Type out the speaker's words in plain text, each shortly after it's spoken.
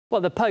Well,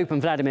 the Pope and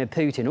Vladimir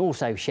Putin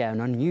also share an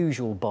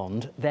unusual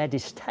bond, their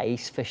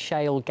distaste for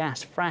shale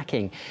gas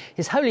fracking.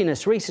 His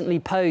Holiness recently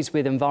posed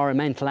with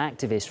environmental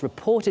activists,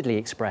 reportedly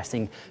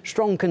expressing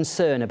strong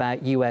concern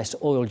about US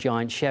oil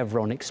giant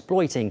Chevron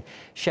exploiting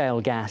shale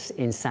gas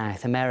in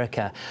South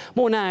America.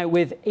 More now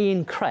with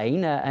Ian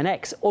Crane, an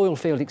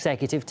ex-oilfield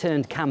executive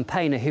turned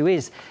campaigner who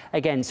is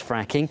against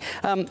fracking.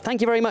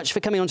 Thank you very much for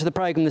coming onto the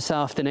programme this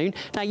afternoon.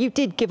 Now, you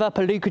did give up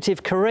a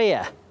lucrative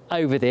career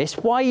over this.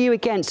 Why are you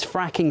against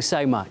fracking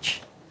so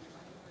much?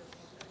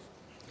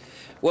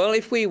 Well,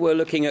 if we were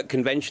looking at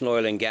conventional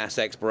oil and gas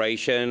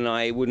exploration,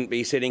 I wouldn't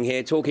be sitting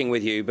here talking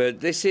with you. But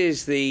this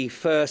is the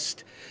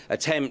first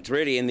attempt,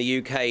 really, in the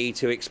UK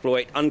to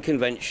exploit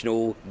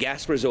unconventional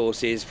gas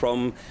resources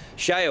from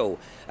shale.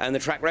 And the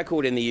track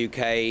record in the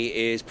UK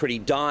is pretty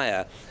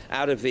dire.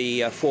 Out of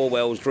the 4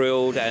 wells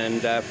drilled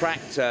and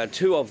fracked,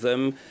 2 of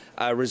them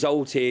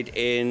resulted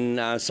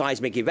in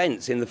seismic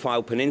events in the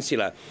Fylde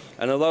Peninsula.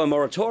 And although a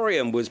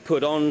moratorium was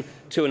put on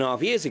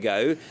 2.5 years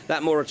ago,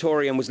 that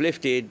moratorium was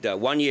lifted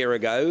 1 year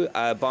ago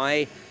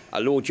by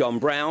Lord John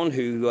Brown,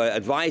 who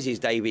advises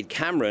David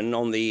Cameron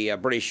on the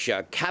British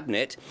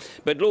Cabinet.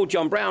 But Lord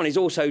John Brown is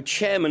also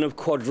chairman of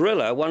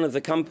Quadrilla, one of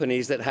the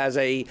companies that has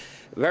a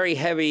very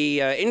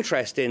heavy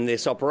interest in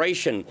this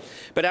operation.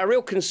 But our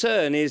real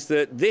concern is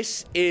that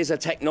this is a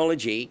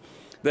technology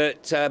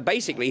that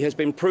basically has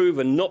been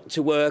proven not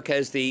to work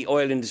as the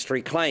oil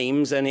industry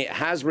claims, and it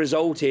has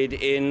resulted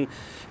in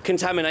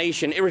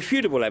contamination,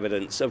 irrefutable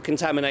evidence of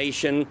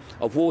contamination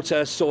of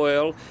water,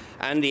 soil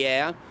and the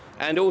air,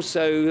 and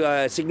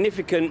also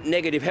significant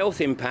negative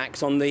health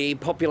impacts on the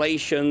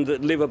population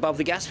that live above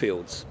the gas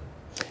fields.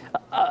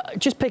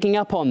 Just picking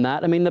up on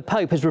that, I mean, the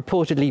Pope has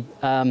reportedly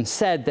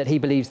said that he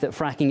believes that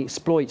fracking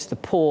exploits the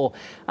poor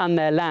and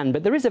their land.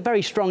 But there is a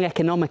very strong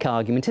economic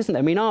argument, isn't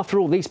there? I mean, after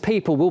all, these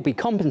people will be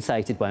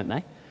compensated, won't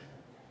they?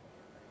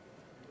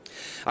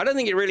 I don't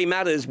think it really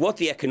matters what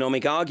the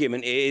economic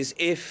argument is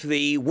if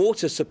the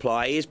water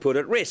supply is put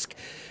at risk.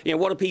 You know,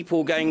 what are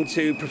people going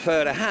to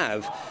prefer to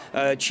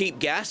have? Cheap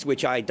gas,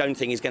 which I don't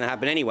think is going to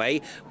happen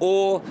anyway,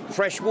 or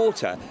fresh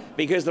water?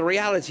 Because the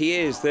reality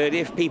is that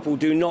if people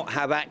do not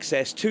have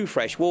access to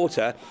fresh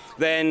water,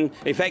 then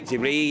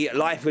effectively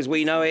life as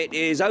we know it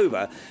is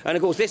over. And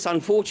of course, this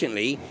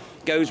unfortunately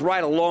goes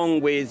right along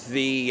with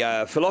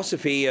the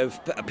philosophy of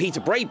Peter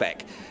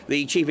Brabeck,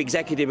 the chief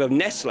executive of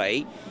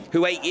Nestle,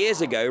 who 8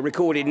 years ago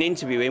recorded an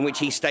interview in which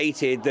he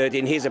stated that,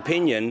 in his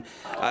opinion,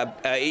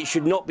 it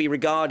should not be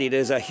regarded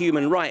as a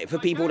human right for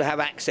people to have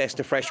access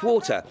to fresh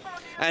water.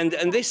 And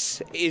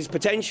this is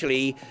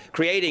potentially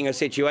creating a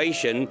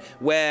situation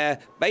where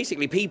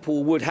basically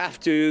people would have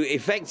to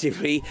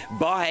effectively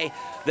buy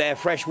their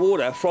fresh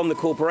water from the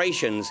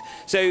corporations.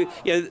 So,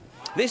 you know,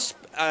 this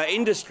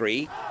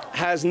industry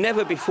has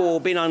never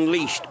before been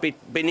unleashed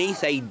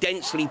beneath a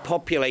densely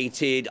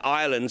populated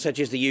island such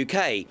as the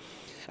UK.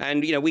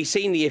 And, you know, we've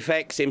seen the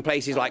effects in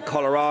places like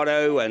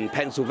Colorado and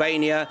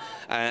Pennsylvania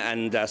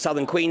and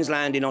southern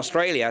Queensland in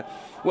Australia.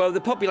 Well,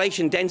 the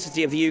population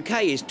density of the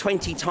UK is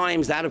 20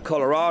 times that of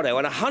Colorado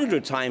and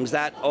 100 times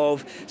that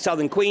of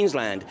southern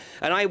Queensland.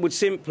 And I would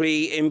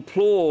simply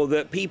implore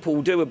that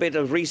people do a bit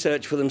of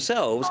research for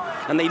themselves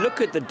and they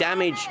look at the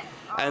damage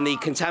and the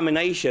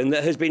contamination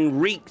that has been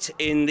wreaked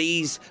in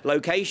these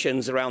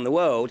locations around the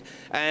world.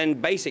 And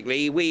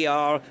basically, we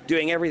are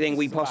doing everything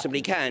we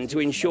possibly can to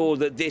ensure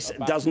that this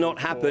does not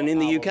happen in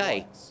the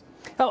UK.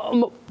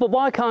 Oh, but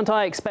why can't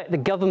I expect the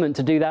government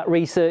to do that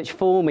research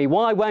for me?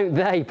 Why won't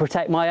they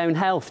protect my own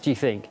health, do you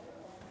think?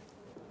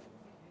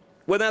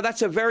 Well, now,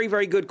 that's a very,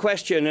 very good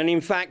question. And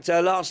in fact,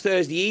 last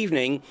Thursday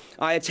evening,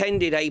 I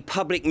attended a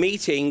public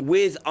meeting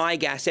with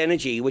iGas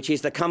Energy, which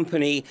is the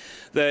company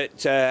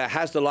that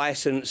has the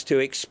license to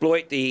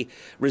exploit the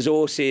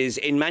resources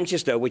in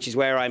Manchester, which is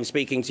where I'm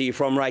speaking to you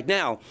from right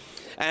now.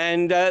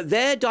 And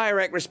their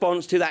direct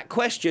response to that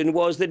question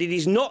was that it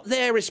is not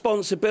their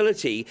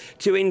responsibility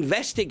to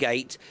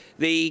investigate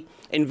the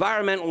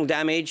environmental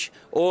damage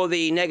or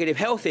the negative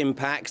health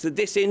impacts that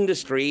this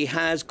industry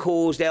has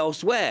caused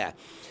elsewhere.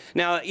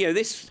 Now, you know,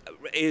 this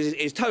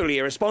is totally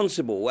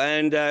irresponsible,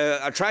 and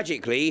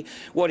tragically,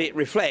 what it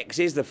reflects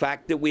is the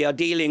fact that we are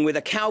dealing with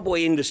a cowboy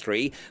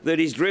industry that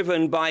is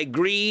driven by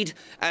greed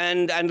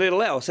and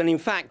little else. And in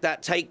fact,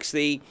 that takes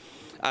the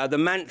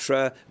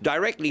mantra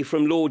directly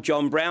from Lord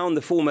John Brown,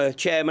 the former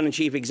chairman and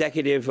chief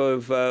executive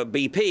of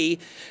BP,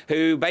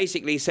 who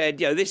basically said,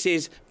 you know, this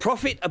is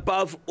profit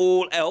above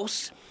all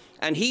else.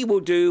 And he will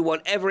do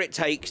whatever it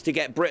takes to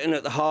get Britain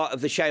at the heart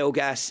of the shale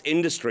gas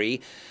industry.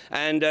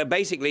 And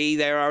basically,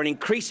 there are an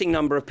increasing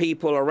number of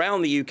people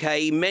around the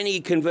UK, many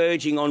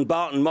converging on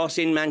Barton Moss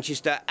in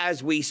Manchester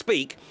as we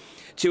speak,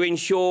 to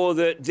ensure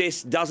that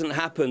this doesn't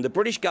happen. The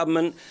British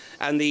government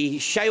and the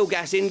shale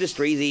gas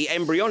industry, the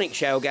embryonic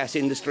shale gas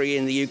industry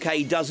in the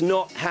UK, does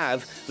not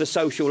have the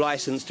social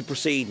licence to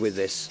proceed with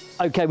this.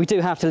 OK, we do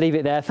have to leave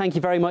it there. Thank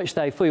you very much,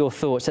 though, for your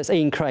thoughts. That's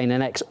Ian Crane,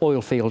 an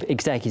ex-oilfield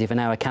executive and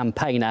now a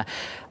campaigner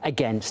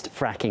against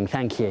fracking.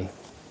 Thank you.